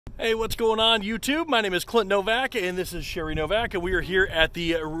Hey, what's going on, YouTube? My name is Clint Novak, and this is Sherry Novak, and we are here at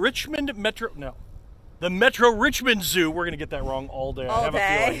the Metro Richmond Zoo. We're going to get that wrong all day.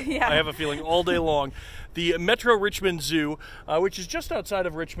 I have a feeling all day long. The Metro Richmond Zoo, which is just outside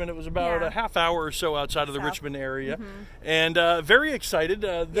of Richmond. It was about a half hour or so outside of the Richmond area. And very excited.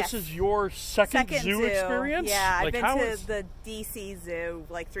 This is your second zoo experience? Yeah, I've been to the DC Zoo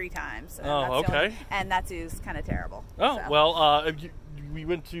like 3 times. And and that zoo's kind of terrible. Oh, so. Well, we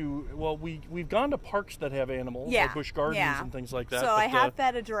went to, we've gone to parks that have animals, like Busch Gardens and things like that. So I have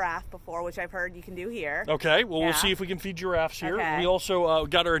fed a giraffe before, which I've heard you can do here. Okay, well, we'll see if we can feed giraffes here. We also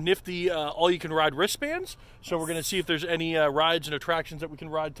got our nifty all-you-can-ride wristbands, so we're going to see if there's any rides and attractions that we can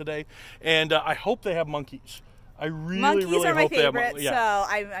ride today. And I hope they have monkeys. I really hope they have monkeys. So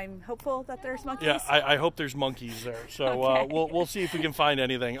I'm hopeful that there's monkeys. Yeah, I hope there's monkeys there. So we'll see if we can find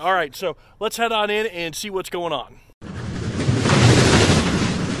anything. All right, so let's head on in and see what's going on.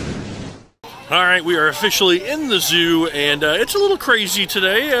 All right, we are officially in the zoo, and it's a little crazy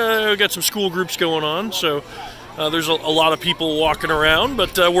today. We've got some school groups going on, so there's a lot of people walking around,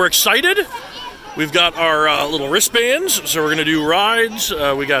 but we're excited. We've got our little wristbands, so we're going to do rides.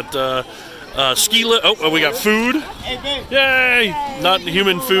 We got ski lift. Oh, we got food. Yay! Not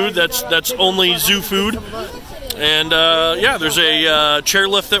human food. That's only zoo food. And yeah, there's a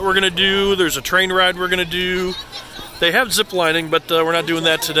chairlift that we're going to do. There's a train ride we're going to do. They have zip lining, but we're not doing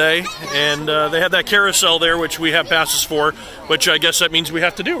that today. And they have that carousel there, which we have passes for, which I guess that means we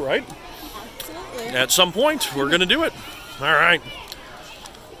have to do, right? Absolutely. At some point, we're going to do it. All right.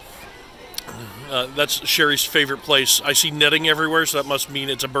 That's Sherry's favorite place. I see netting everywhere, so that must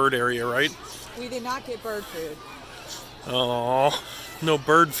mean it's a bird area, right? We did not get bird food. Oh, no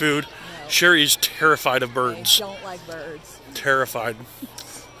bird food. No. Sherry's terrified of birds. I don't like birds. Terrified.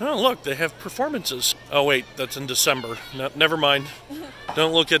 Oh, look, they have performances. Oh, wait, that's in December. No, never mind.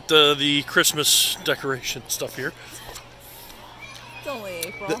 Don't look at the Christmas decoration stuff here. It's only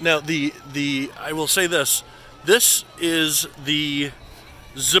April. Now, I will say this. This is the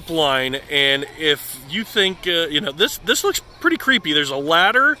zip line, and if you think, you know, this looks pretty creepy. There's a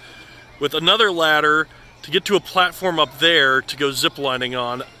ladder with another ladder to get to a platform up there to go zip lining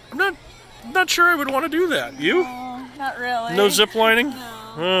on. I'm not sure I would want to do that. You? No, not really. No zip lining?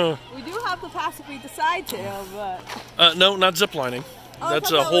 No. We do have the pass if we decide to, but no, not zip lining. That's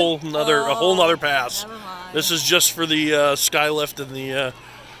a whole nother pass. Never mind. This is just for the sky lift and the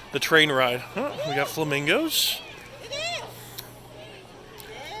train ride. Oh, we got flamingos.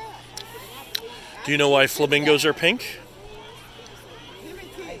 Do you know why flamingos are pink?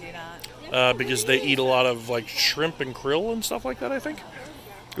 I do not. Because they eat a lot of like shrimp and krill and stuff like that, I think.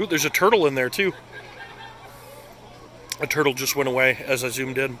 Ooh, there's a turtle in there too. A turtle just went away as I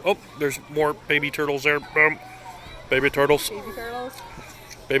zoomed in. Oh, there's more baby turtles there. Baby turtles. Baby turtles.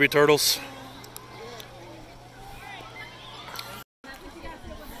 Baby turtles.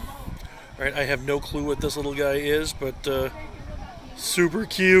 All right, I have no clue what this little guy is, but super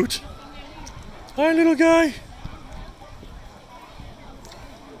cute. Hi, little guy.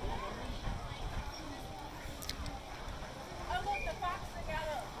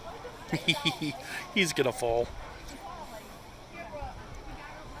 He's gonna fall.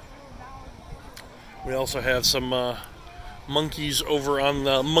 We also have some monkeys over on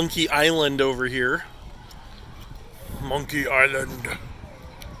the Monkey Island over here. Monkey Island.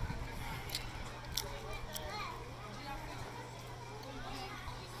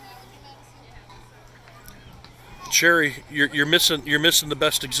 Sherry, you're missing the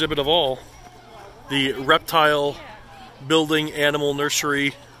best exhibit of all. The reptile building animal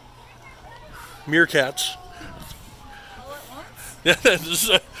nursery meerkats. Yeah,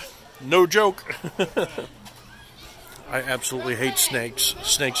 no joke. I absolutely hate snakes.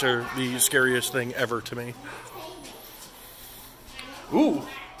 Snakes are the scariest thing ever to me. Ooh,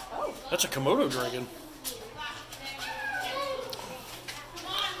 that's a Komodo dragon.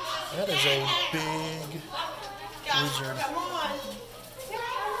 That is a big lizard.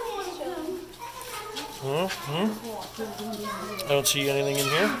 I don't see anything in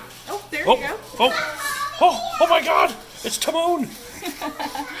here. Oh, there you go. Oh my God! It's Timon!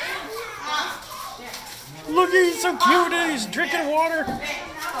 Look, he's so cute and he's drinking water.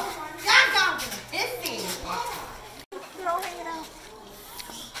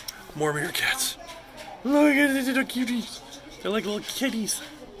 More meerkats. Look at these little cuties. They're like little kitties.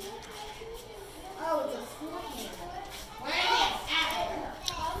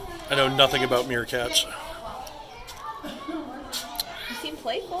 I know nothing about meerkats. You seem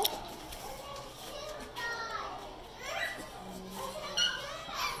playful.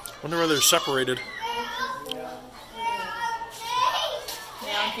 Wonder why they're separated.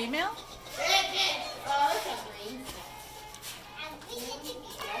 Yeah, a female?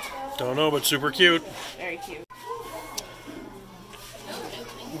 Don't know, but super cute. Very cute.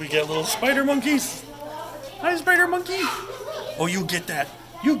 We get little spider monkeys. Hi, spider monkey. Oh, you get that.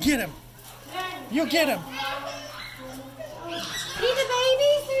 You get him. You get him. See the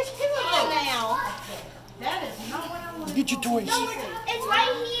babies? There's 2 of them now. That is not what I want. Get your toys. No, it's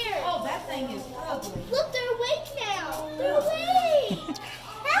right here. Oh, that thing is ugly. Look, they're awake now. They're awake.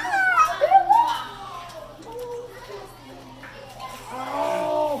 Hello, they're awake.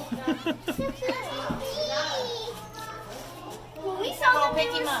 Well, we saw them when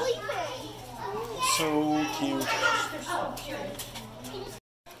we were sleeping. So cute.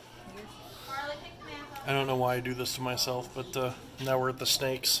 I don't know why I do this to myself, but now we're at the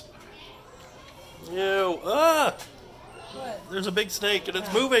snakes. Ew! Ah! What? There's a big snake and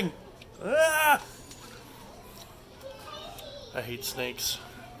it's moving. Ah! I hate snakes.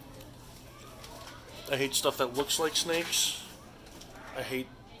 I hate stuff that looks like snakes. I hate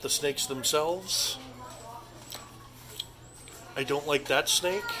the snakes themselves. I don't like that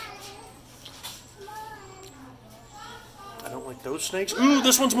snake. I don't like those snakes. Ooh,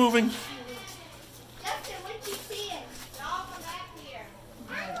 this one's moving. Justin, what did you see it? All come back here.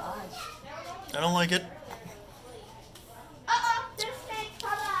 I don't like it. There's snake.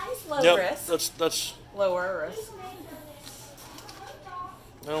 Bye-bye. Low Yep, risk. that's. Lower risk.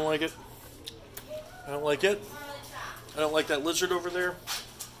 I don't like it. I don't like it. I don't like that lizard over there.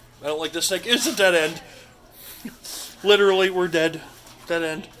 I don't like this snake. It's a dead end. Literally, we're dead. Dead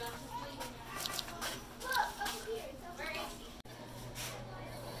end.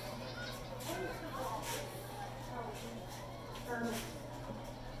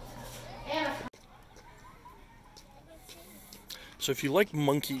 So if you like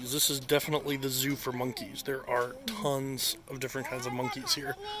monkeys, this is definitely the zoo for monkeys. There are tons of different kinds of monkeys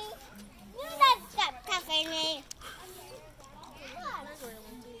here. Stop touching me.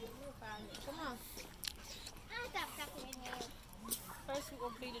 Come on. Stop touching me. First we're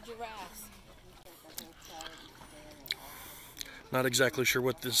going to feed the giraffes. Not exactly sure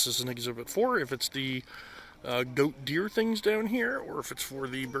what this is an exhibit for, if it's the goat deer things down here, or if it's for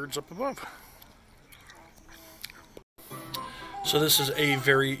the birds up above. So this is a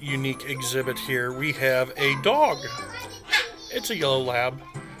very unique exhibit here. We have a dog. It's a yellow lab,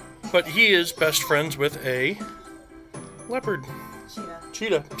 but he is best friends with a leopard.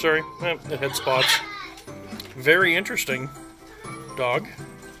 Cheetah, sorry. It had spots. Very interesting. Dog.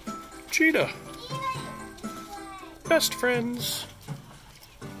 Cheetah. Best friends.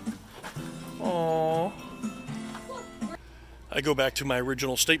 Aww. I go back to my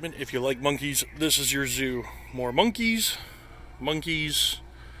original statement. If you like monkeys, this is your zoo. More monkeys. Monkeys,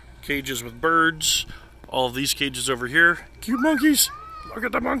 cages with birds, all of these cages over here. Cute monkeys. Look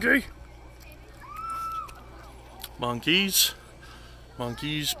at the monkey. Monkeys,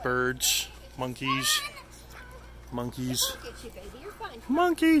 monkeys, birds, monkeys, monkeys,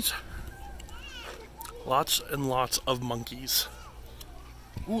 monkeys. Lots and lots of monkeys.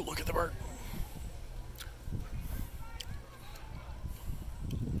 Ooh, look at the bird.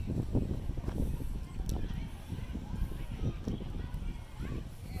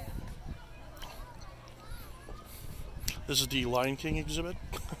 This is the Lion King exhibit.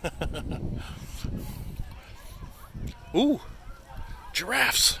 Ooh,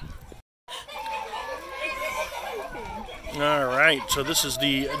 giraffes. All right, so this is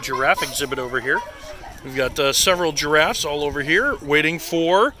the giraffe exhibit over here. We've got several giraffes all over here waiting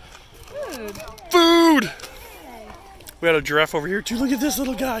for food. We got a giraffe over here too. Look at this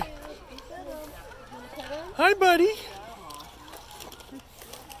little guy. Hi, buddy.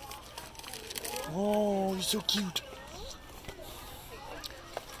 Oh, he's so cute.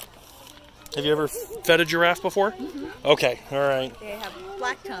 Have you ever fed a giraffe before? Mm-hmm. Okay, all right. They have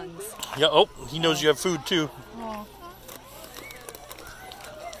black tongues. Yeah, oh, he knows you have food too. Oh.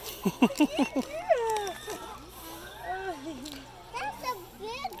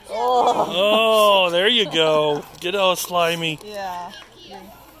 Oh, there you go. Get all slimy. Yeah.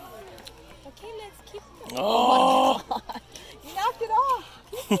 Okay, let's keep it. Oh. You knocked it off.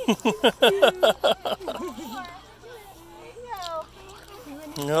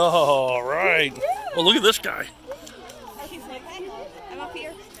 All right. Oh, look at this guy. I'm up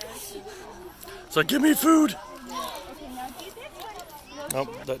here. It's like, give me food.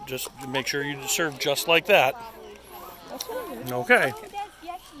 Nope, that just make sure you serve just like that. Okay.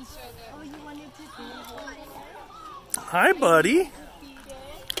 Hi, buddy.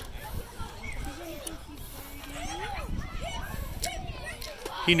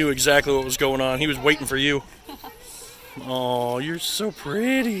 He knew exactly what was going on. He was waiting for you. Oh, you're so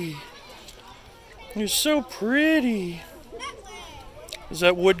pretty. You're so pretty. Is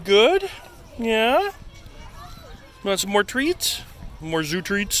that wood good? Yeah? Want some more treats? More zoo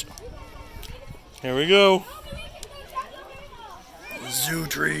treats? Here we go. Zoo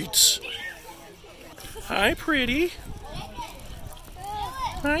treats. Hi, pretty.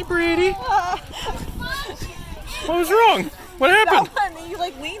 Hi, pretty. What was wrong? What happened? That one, he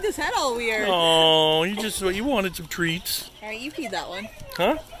like leaned his head all weird. Oh, you wanted some treats. Alright, you feed that one.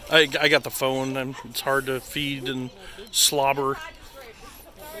 Huh? I got the phone. It's hard to feed and slobber.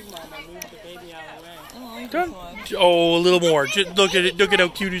 Oh, a little more. Just look at it. Look at how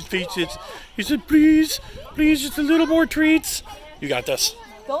cute his face is. He said, please, just a little more treats. You got this.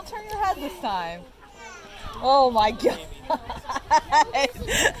 Don't turn your head this time. Oh my god.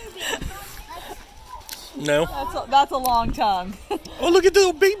 No. That's a long tongue. Oh, look at the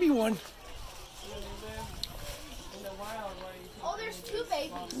little baby one. Oh, there's two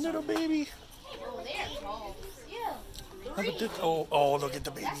babies. Little baby. Oh, they're tall. Yeah. Oh, look at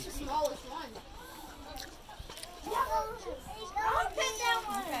the baby. That's the smallest one. I'll pick that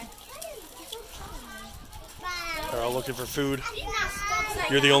one. Okay. They're all looking for food.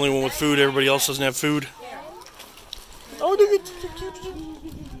 You're the only one with food. Everybody else doesn't have food. Oh, look at.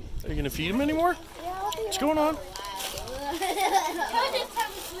 Are you gonna feed him anymore? What's going on?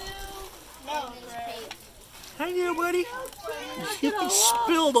 Hi there, buddy. He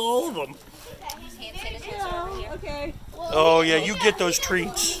spilled all of them. Okay. Oh yeah, you get those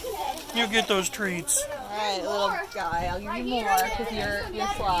treats. You get those treats. Alright, little guy, I'll give you more because you're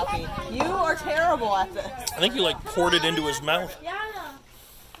sloppy. You are terrible at this. I think you like poured it into his mouth.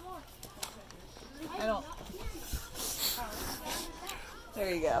 I don't.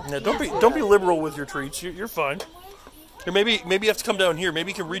 There you go. Yeah, don't be liberal with your treats. You're fine. Here, maybe you have to come down here.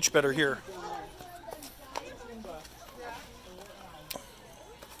 Maybe you can reach better here.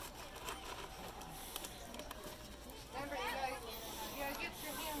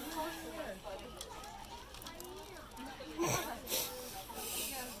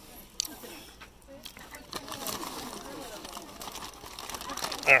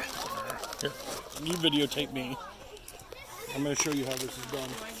 Here, you videotape me. I'm going to show you how this is done.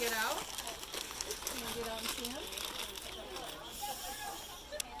 You want to get out? You want to get out and see him?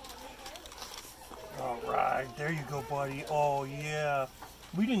 All right, there you go, buddy. Oh, yeah.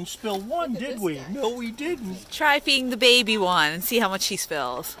 We didn't spill one, did we? Guy. No, we didn't. Try feeding the baby one and see how much he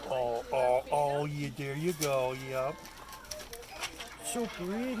spills. Oh, yeah, there you go. Yep. So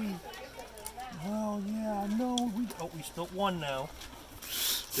pretty. Oh, yeah, no. We spilled one now.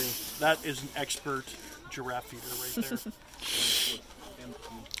 See, that is an expert giraffe feeder right there.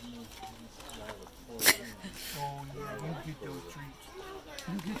 Oh yeah, you get those treats.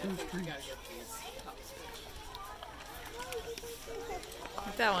 You get those treats.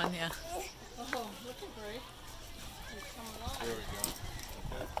 Like that one, yeah. Oh, look at Ray. There we go.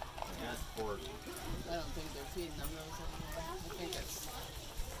 That's pork. I don't think they're feeding them those anymore. I think it's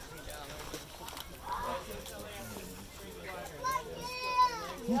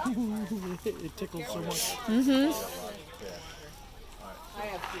It tickles so much. Mm-hmm. I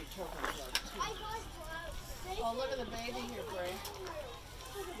have 3 children too. Oh, look at the baby here, Bray.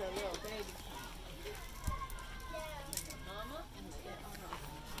 Look at the little baby.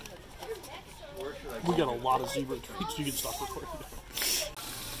 We got a lot of zebra treats. You can stop recording.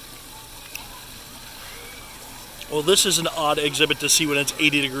 Well, this is an odd exhibit to see when it's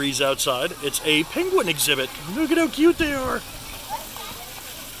 80 degrees outside. It's a penguin exhibit. Look at how cute they are.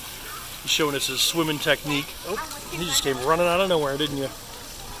 He's showing us his swimming technique. Oh, he just came running out of nowhere, didn't you?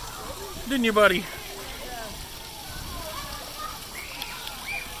 Didn't you, buddy?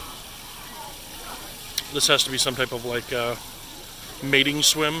 This has to be some type of like mating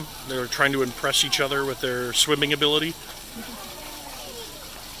swim. They're trying to impress each other with their swimming ability.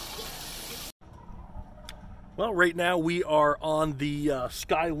 Well, right now we are on the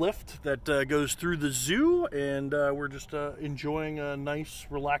sky lift that goes through the zoo, and we're just enjoying a nice,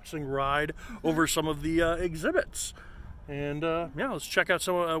 relaxing ride over some of the exhibits. And yeah, let's check out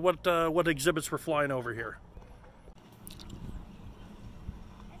some what exhibits we're flying over here.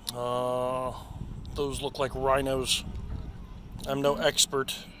 Those look like rhinos. I'm no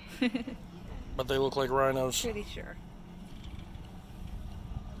expert, but they look like rhinos. Pretty sure.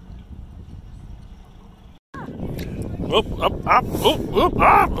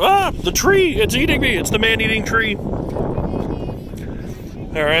 The tree! It's eating me! It's the man-eating tree.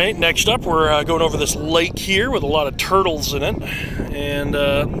 Alright, next up we're going over this lake here with a lot of turtles in it.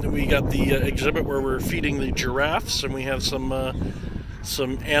 And we got the exhibit where we're feeding the giraffes, and we have some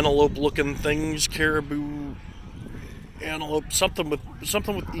antelope-looking things, caribou, antelope, something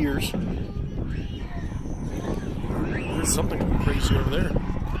with ears. There's something crazy over there.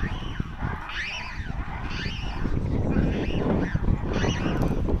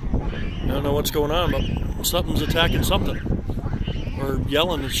 I don't know what's going on, but something's attacking something, or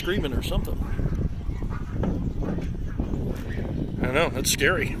yelling and screaming or something. I don't know. That's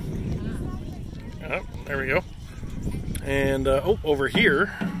scary. Oh, there we go. And oh, over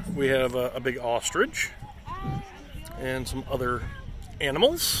here we have a big ostrich and some other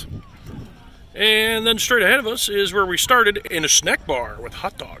animals. And then straight ahead of us is where we started, in a snack bar with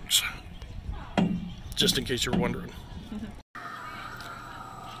hot dogs. Just in case you were wondering.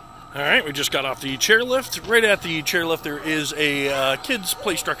 Alright, we just got off the chairlift. Right at the chairlift there is a kids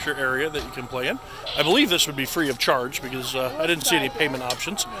play structure area that you can play in. I believe this would be free of charge because I didn't see any payment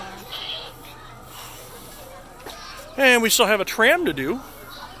options. And we still have a tram to do.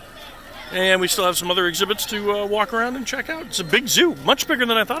 And we still have some other exhibits to walk around and check out. It's a big zoo, much bigger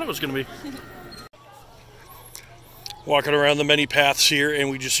than I thought it was going to be. Walking around the many paths here, and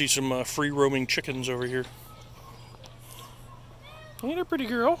we just see some free roaming chickens over here. Ain't a pretty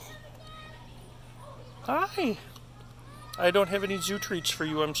girl? Hi. I don't have any zoo treats for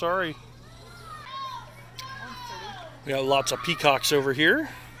you, I'm sorry. We got lots of peacocks over here.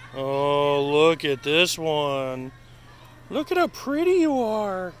 Oh, look at this one. Look at how pretty you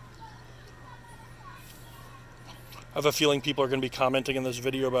are. I have a feeling people are going to be commenting in this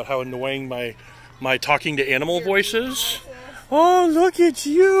video about how annoying my talking to animal voice is. Oh, look at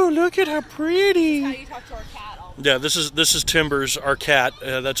you. Look at how pretty. That's how you talk to our cat all the time. Yeah, this is Timbers, our cat.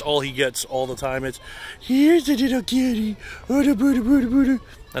 That's all he gets all the time. It's, here's the little kitty.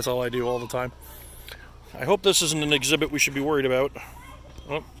 That's all I do all the time. I hope this isn't an exhibit we should be worried about.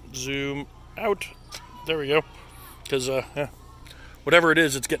 Oh, zoom out. There we go. Because yeah, whatever it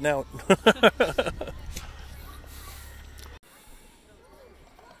is, it's getting out.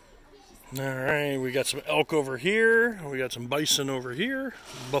 Alright, we got some elk over here. We got some bison over here.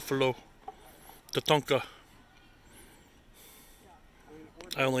 Buffalo. Tatonka.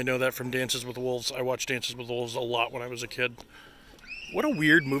 I only know that from Dances with Wolves. I watched Dances with Wolves a lot when I was a kid. What a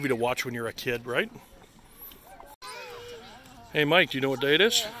weird movie to watch when you're a kid, right? Hey Mike, do you know what day it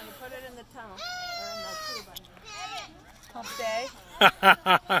is? Yeah, honey, put it in the tunnel. Or in the tube. Hump day.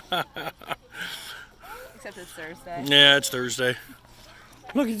 Except it's Thursday. Yeah, it's Thursday.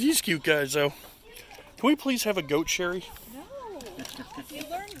 Look at these cute guys, though. Can we please have a goat, Sherry? No. You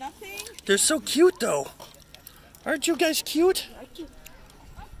learn nothing. They're so cute, though. Aren't you guys cute?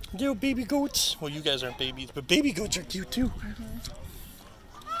 Little baby goats. Well, you guys aren't babies, but baby goats are cute, too.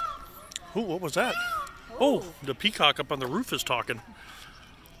 Ooh, what was that? Oh, the peacock up on the roof is talking.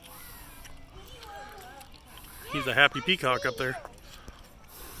 He's a happy peacock up there.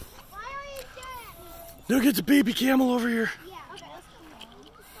 Look at the baby camel over here.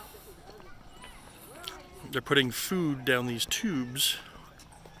 They're putting food down these tubes,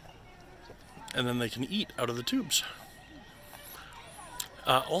 and then they can eat out of the tubes.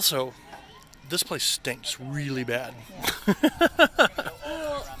 Also, this place stinks really bad. Yeah.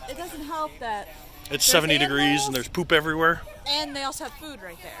 Well, it doesn't help that it's 70 degrees and there's poop everywhere. And they also have food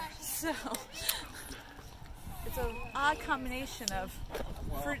right there. So it's an odd combination of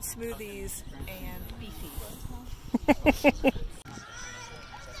fruit smoothies and beefy.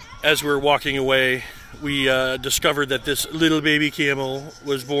 As we're walking away, we discovered that this little baby camel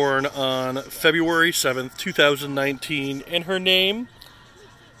was born on February 7th, 2019, and her name,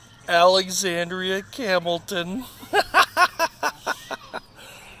 Alexandria Camelton.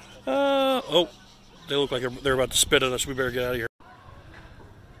 Oh, they look like they're about to spit at us. We better get out of here.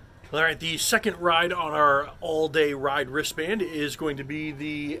 All right, the second ride on our all-day ride wristband is going to be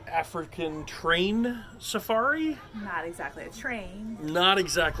the African train safari. Not exactly a train. Not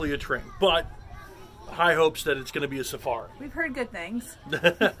exactly a train, but high hopes that it's going to be a safari. We've heard good things.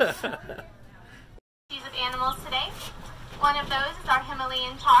 Species of animals today. One of those is our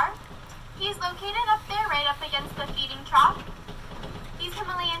Himalayan tahr. He's located up there, right up against the feeding trough. These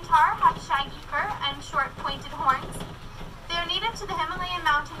Himalayan tahr have shaggy fur and short pointed horns. They are native to the Himalayan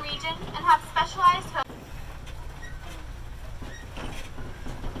mountain region and have specialized hooves.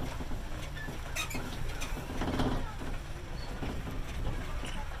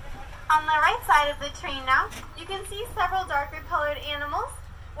 On the right side of the train now, you can see several darker colored animals.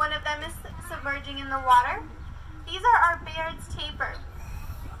 One of them is submerging in the water. These are our Baird's tapir.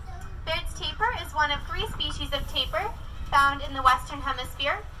 Baird's tapir is one of 3 species of tapir found in the Western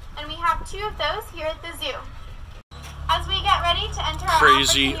Hemisphere, and we have 2 of those here at the zoo. As we get ready to enter our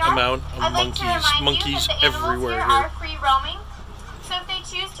Crazy African yard, amount of I'd like to remind monkeys you that the animals everywhere here here. are free roaming. So if they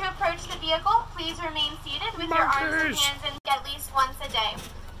choose to to approach the vehicle, please remain seated with your arms and hands in at least once a day.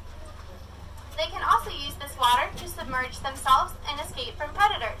 They can also use this water to submerge themselves and escape from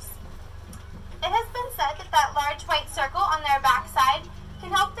predators. It has been said that that large white circle on their backside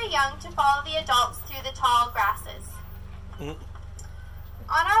can help the young to follow the adults through the tall grasses. On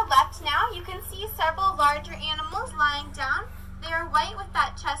our left now, you can see several larger animals lying down. They are white with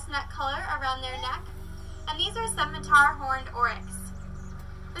that chestnut color around their neck, and these are scimitar horned oryx.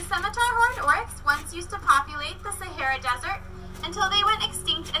 The scimitar horned oryx once used to populate the Sahara Desert until they went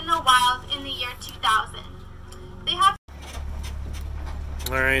extinct in the wild in the year 2000. They have...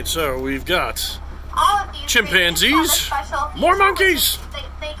 Alright, so we've got all of these chimpanzees, more monkeys,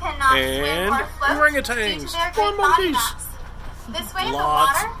 they cannot and swim or float orangutans, due to their more great body monkeys. mass. This way,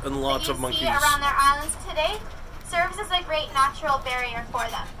 Lots the water and lots that of you monkeys see around their islands today serves as a great natural barrier for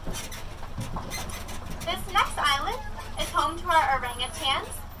them. This next island is home to our orangutans.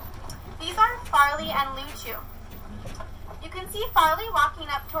 These are Farley and Luchu. You can see Farley walking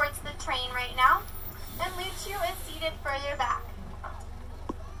up towards the train right now, and Luchu is seated further back.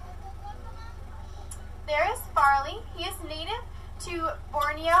 There is Farley. He is native to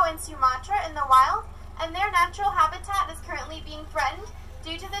Borneo and Sumatra in the wild, and their natural habitat is currently being threatened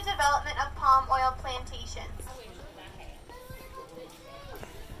due to the development of palm oil plantations.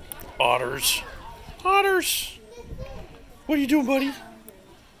 otters. Otters! What are you doing, buddy?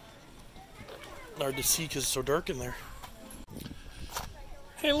 Hard to see because it's so dark in there.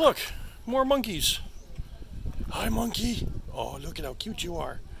 Hey, look! More monkeys. Hi, monkey. Oh, look at how cute you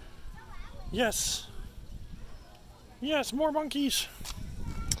are. Yes. Yes, more monkeys.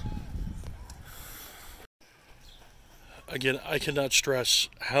 Again, I cannot stress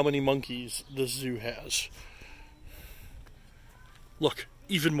how many monkeys this zoo has. Look,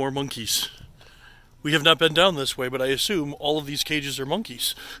 even more monkeys. We have not been down this way, but I assume all of these cages are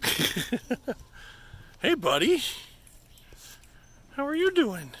monkeys. Hey, buddy. How are you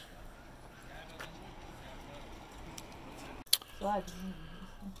doing?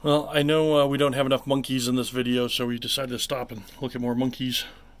 Well, I know we don't have enough monkeys in this video, so we decided to stop and look at more monkeys.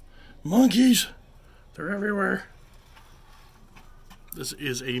 Monkeys! They're everywhere. This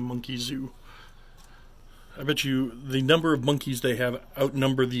is a monkey zoo. I bet you the number of monkeys they have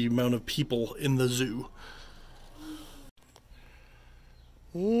outnumber the amount of people in the zoo.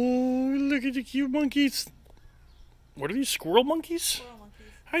 Oh, look at the cute monkeys. What are these, squirrel monkeys? Squirrel monkeys.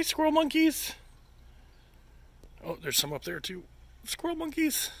 Hi, squirrel monkeys. Oh, there's some up there too. Squirrel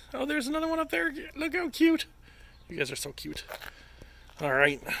monkeys. Oh, there's another one up there. Look how cute. You guys are so cute. All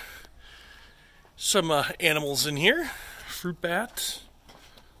right. Some animals in here. Fruit bat.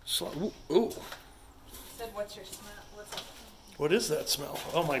 Ooh. Said, what's your smell? What's it? What is that smell?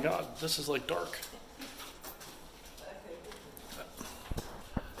 Oh my god, this is like dark.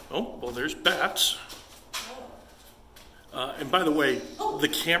 Oh, well, there's bats. And by the way, the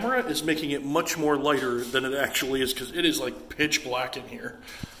camera is making it much more lighter than it actually is because it is like pitch black in here.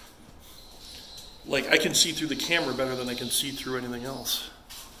 Like, I can see through the camera better than I can see through anything else.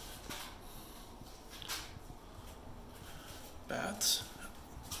 Bats.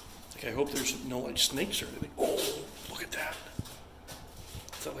 Like, I hope there's no like snakes or anything. Oh, look at that.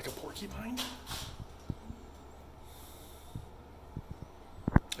 Is that like a porcupine?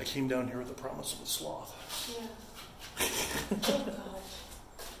 I came down here with the promise of a sloth. Yeah. Oh, God.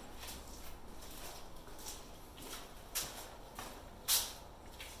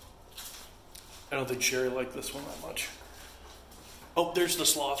 I don't think Sherry liked this one that much. Oh, there's the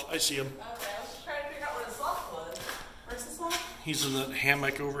sloth. I see him. Okay, I was just trying to figure out where the sloth was. Where's the sloth? He's in the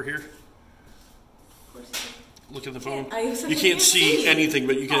hammock over here. Where's he? Look at the phone. You You can't see anything,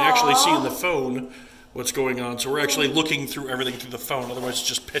 but you can actually see in the phone what's going on. So we're actually looking through everything through the phone. Otherwise, it's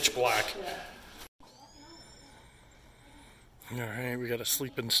just pitch black. All right, we got a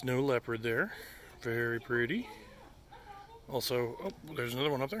sleeping snow leopard there. Very pretty. Also, oh, there's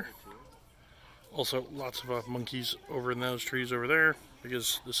another one up there. Also, lots of monkeys over in those trees over there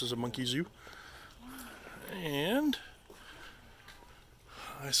because this is a monkey zoo. And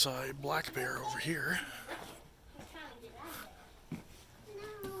I saw a black bear over here.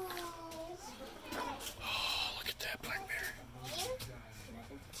 Oh, look at that black bear.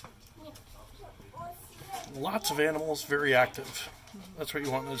 Lots of animals, very active. That's what you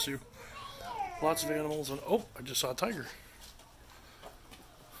want in a zoo. Lots of animals, and oh, I just saw a tiger.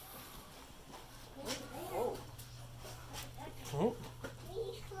 Oh.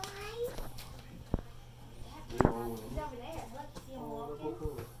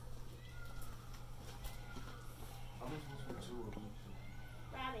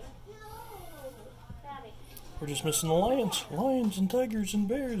 We're just missing the lions. Lions and tigers and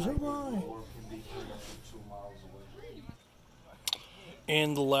bears. Oh my.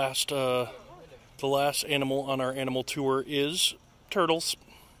 And the last animal on our animal tour is turtles.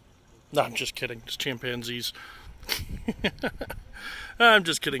 No, I'm just kidding. It's chimpanzees. I'm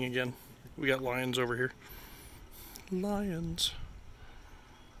just kidding again. We got lions over here. Lions.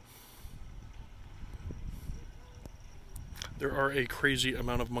 There are a crazy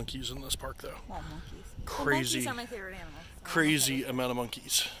amount of monkeys in this park, though. Love monkeys. Crazy. Monkeys are my favorite animals. Crazy amount of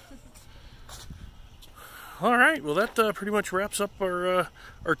monkeys. All right. Well, that pretty much wraps up our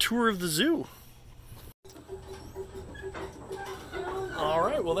tour of the zoo. All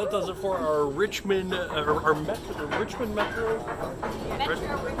right. Well, that does it for our Richmond, Richmond Metro.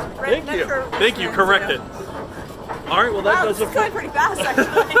 Thank you. Thank you. Corrected. All right. Well, that does it. It's going pretty fast,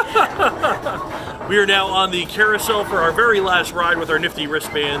 actually. We are now on the carousel for our very last ride with our nifty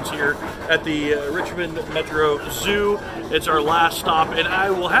wristbands here at the Richmond Metro Zoo. It's our last stop, and I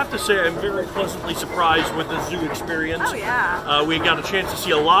will have to say I'm very pleasantly surprised with the zoo experience. Oh yeah. We got a chance to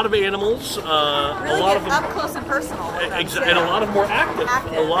see a lot of animals, Really a lot of them up close and personal. and a lot of more active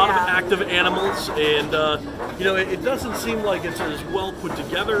a lot of active animals, and you know, it doesn't seem like it's as well put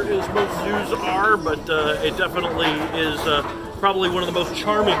together as most zoos are, but it definitely is probably one of the most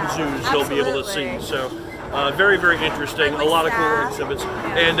charming zoos you'll be able to see. So very, very interesting. A lot of cool exhibits.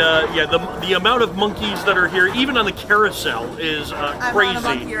 And yeah, the amount of monkeys that are here, even on the carousel, is crazy. I'm on a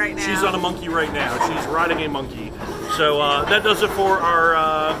monkey right now. She's on a monkey right now. She's riding a monkey. So that does it for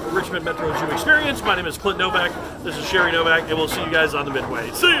our Richmond Metro Zoo experience. My name is Clint Novak. This is Sherry Novak, and we'll see you guys on the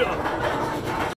Midway. See ya!